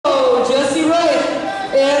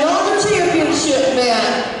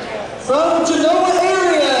From Genoa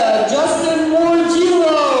area, Dustin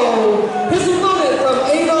Morgillo. His opponent from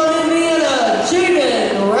Avon, Indiana,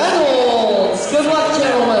 Jaden Reynolds. Good luck,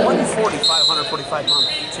 gentlemen. 145 pound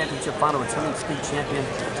championship final, returning state champion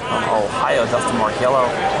from Ohio, Dustin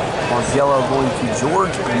Morgillo. Morgillo going to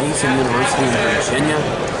George Mason University in Virginia.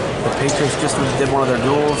 The Patriots just did one of their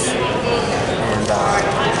duels, and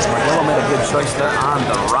Morgillo made a good choice there on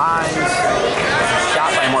the rise.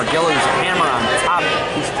 Shot by Morgillo, he's a hammer on top.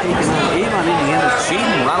 He's taking on Avon, Indiana's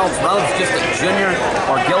Jaden Reynolds. Reynolds just a junior.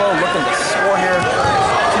 Morgillo looking to score here.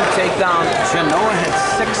 Two takedown. Genoa had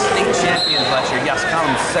 6 state champions last year. Yes, count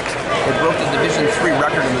them 6. They broke the Division III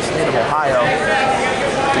record in the state of Ohio.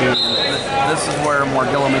 And this is where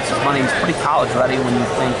Morgillo makes his money. He's pretty college ready when you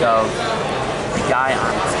think of the guy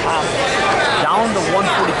on top. Down to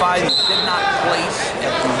 145. He did not place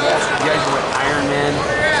at the Walsh Jesuit Ironman.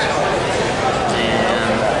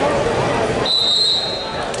 And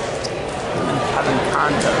Kevin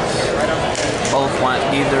Contos both went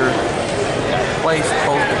either place,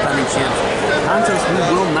 both defending champs. Contos we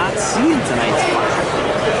will not see in tonight's fight.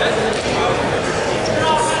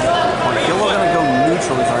 Morgillo gonna go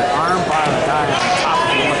neutral. He's an arm by the guy on top of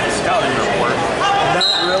him with the scouting report. I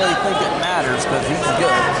don't really think it matters because he's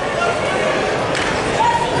good.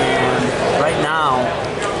 And right now,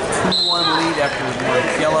 2-1 lead after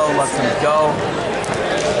Morgillo lets him go.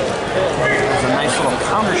 There's a nice little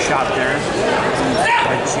counter shot there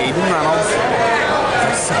by Jaden Reynolds.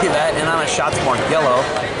 I say that, and on a shot to Morgillo.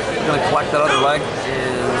 We're going to collect that other leg.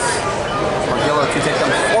 Is Morgillo to take them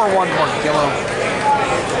 4-1 Morgillo.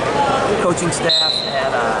 Coaching staff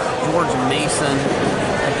at George Mason,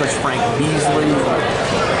 head coach Frank Beasley.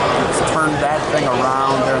 It's turned that thing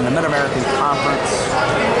around. They're in the Mid-American Conference.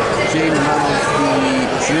 Jaden Reynolds,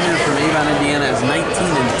 the junior from Avon, Indiana, is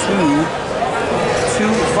 19-2. 2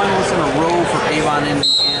 finalists in a row for Avon,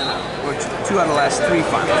 Indiana, which 2 out of the last 3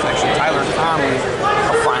 finalists. Actually, Tyler Conley,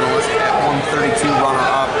 a finalist at 132,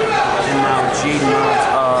 runner-up, and now Jaden Reynolds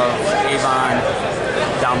of Avon,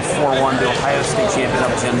 down 4-1 to Ohio State champion of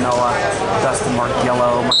Genoa, Dustin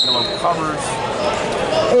Morgillo. Morgillo covers.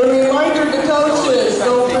 A reminder to coaches,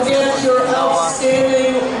 don't forget your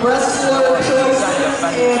outstanding wrestler choice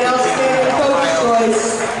and outstanding coach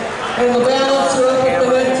choice. And the balance are up at the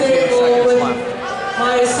red table with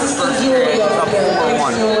my assistant Julie up there.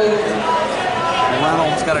 Thanks, Julie.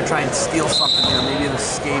 Reynolds got to try and steal something here. Maybe an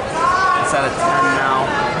escape. It's at a 10 now.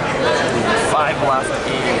 5 left,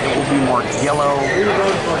 and it will be Morgillo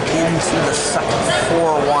into the second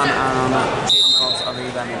 4-1 on Jaden Reynolds of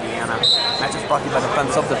Avon, Indiana. Match is brought to you by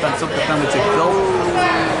Defense Up, Defense with your Bill.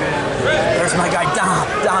 There's my guy Dom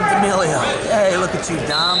D'Amelio. Hey, look at you,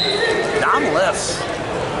 Dom. Dom lifts.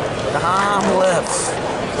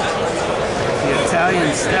 The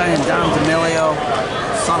Italian stallion Dom D'Amelio,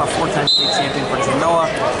 son of 4-time state champion for Genoa.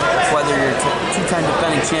 Whether you're a 2-time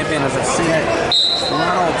defending champion, as I see it,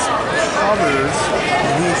 Reynolds covers,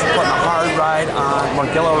 and he's putting a hard ride on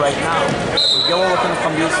Morgillo right now. Morgillo looking to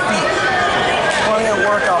come to his feet. Plenty of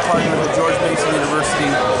workout partner at George Mason University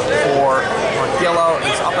for Morgillo.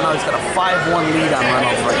 He's up and out. He's got a 5-1 lead on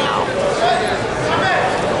Reynolds right now.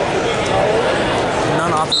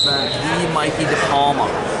 None other than the Mikey DePalma.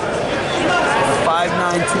 The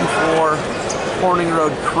 5'9", 2'4", Corning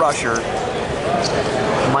Road Crusher.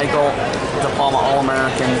 Michael DePalma,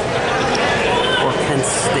 All-American for Penn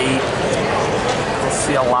State. We'll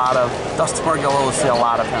see a lot of Dustin Morgillo. We'll see a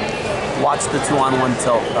lot of him. Watch the 2-on-1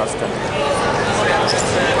 tilt, Dustin. And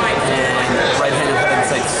right-handed head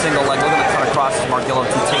inside single leg. We're going to cut across to Morgillo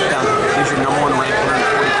to take down. He's your #1 ranked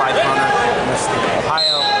 145-pounder in the state of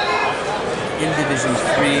Ohio. In Division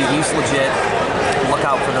III, he's legit. Look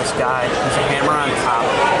out for this guy. He's a hammer on top.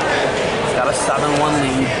 He's got a 7-1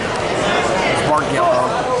 lead. It's Morgillo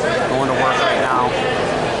going to work right now.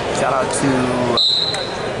 Shout out to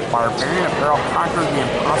Barbarian Apparel, conquered the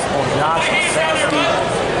impossible. Josh Sassy,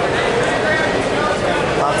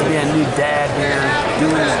 about to be a new dad here,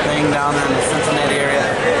 doing his thing down there in the Cincinnati area.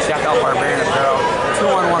 Check out Barbarian Apparel.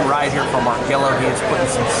 2-on-1 ride here from Morgillo. He is putting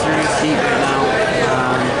some serious heat right now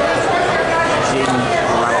on Jaden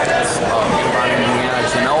Reynolds of Avon, Indiana.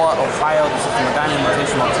 Genoa, Ohio. This is the Medina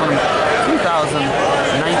Invitational Tournament 2019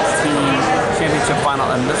 Championship Final,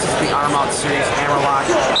 and this is the Arm Out Series Hammerlock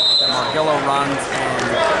that Morgillo runs, and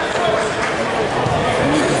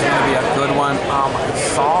this is going to be a good one. I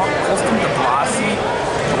saw Colston DeBlasi,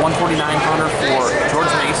 the 149-pounder for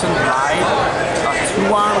George Mason, ride a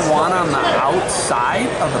 2-on-1 on the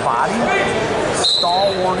outside of the body.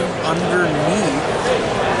 Stall warning underneath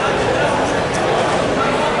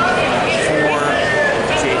for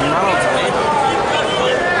Jaden Reynolds.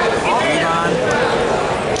 Avon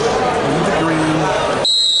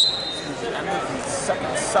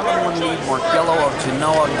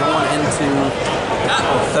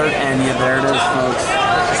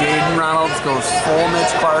Reynolds goes full Mitch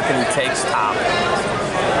Clark and he takes top.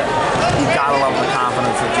 You gotta love the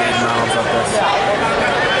confidence of Jaden Reynolds of this.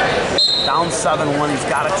 Down 7-1, he's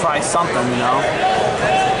gotta try something, you know.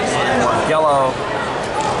 And Morgillo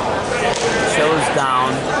shows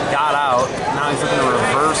down, got out. Now he's looking to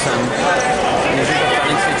reverse him. He's the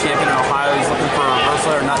defending state champion in Ohio. He's looking for a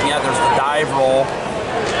reversal or nothing yet. There's the dive roll.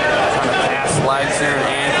 Trying to pass legs here and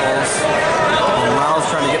ankles. And Reynolds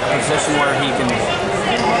trying to get the position where he can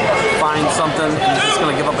find something. And he's just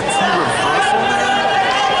going to give up a 2 reversal.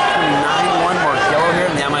 9-1 Morgillo here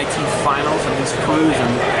in the MIT finals, and he's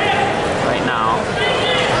cruising right now.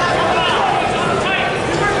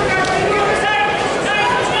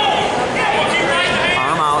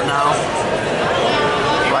 Arm out now.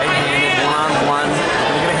 Right-handed, one-on-one.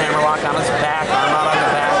 Gonna get a hammerlock on his back. Arm out on the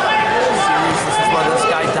back. Series, this is where this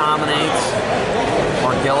guy dominates.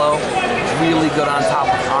 Morgillo, really good on top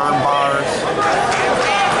of arm bars.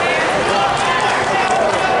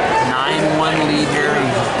 9-1 lead here.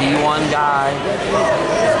 He's a B1 guy.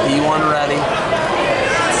 B1 ready.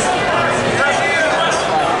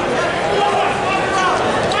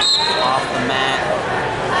 Off the mat.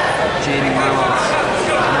 Jaden Reynolds.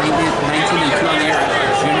 19-2 on the year.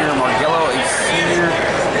 Junior Morgillo, a senior.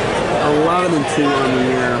 11-2 on the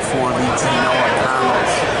year for the Genoa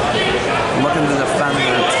Comets. Looking to defend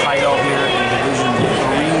their title here in Division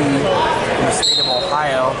 3 in the state of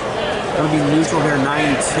Ohio. Going to be neutral here, 9-2,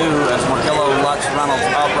 as Morgillo lets Reynolds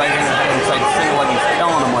up right in the inside single like he's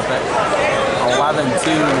killing him with it.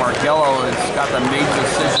 11-2, Morgillo has got the major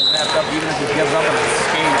decision wrapped up, even if he gives up an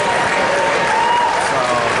escape. So,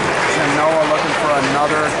 Genoa looking for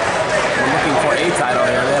another, looking for a title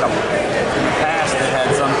here. They had in the past, they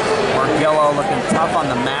had some. Morgillo looking tough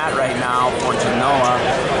on the mat right now for Genoa.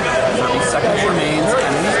 30 seconds remains,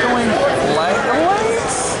 and he's going leg to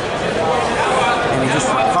legs. And he just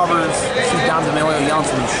recovers. She's down to Emilio yelling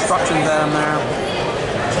some instructions at him there.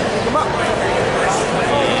 Come up.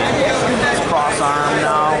 It's cross arm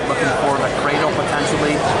now, looking for the cradle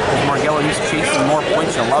potentially. Morgillo, he's chasing more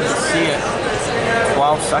points. You'll love to see it.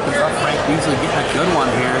 12 seconds left. Frank Beasley getting a good one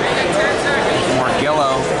here.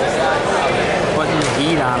 Morgillo putting the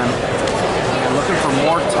heat on him. And looking for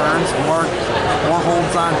more turns, more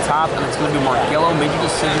holds on top, and it's going to be Morgillo. Major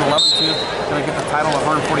decision, 11-2. Going to get the title of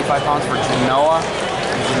 145 pounds for Genoa.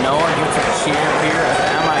 Genoa gets a chair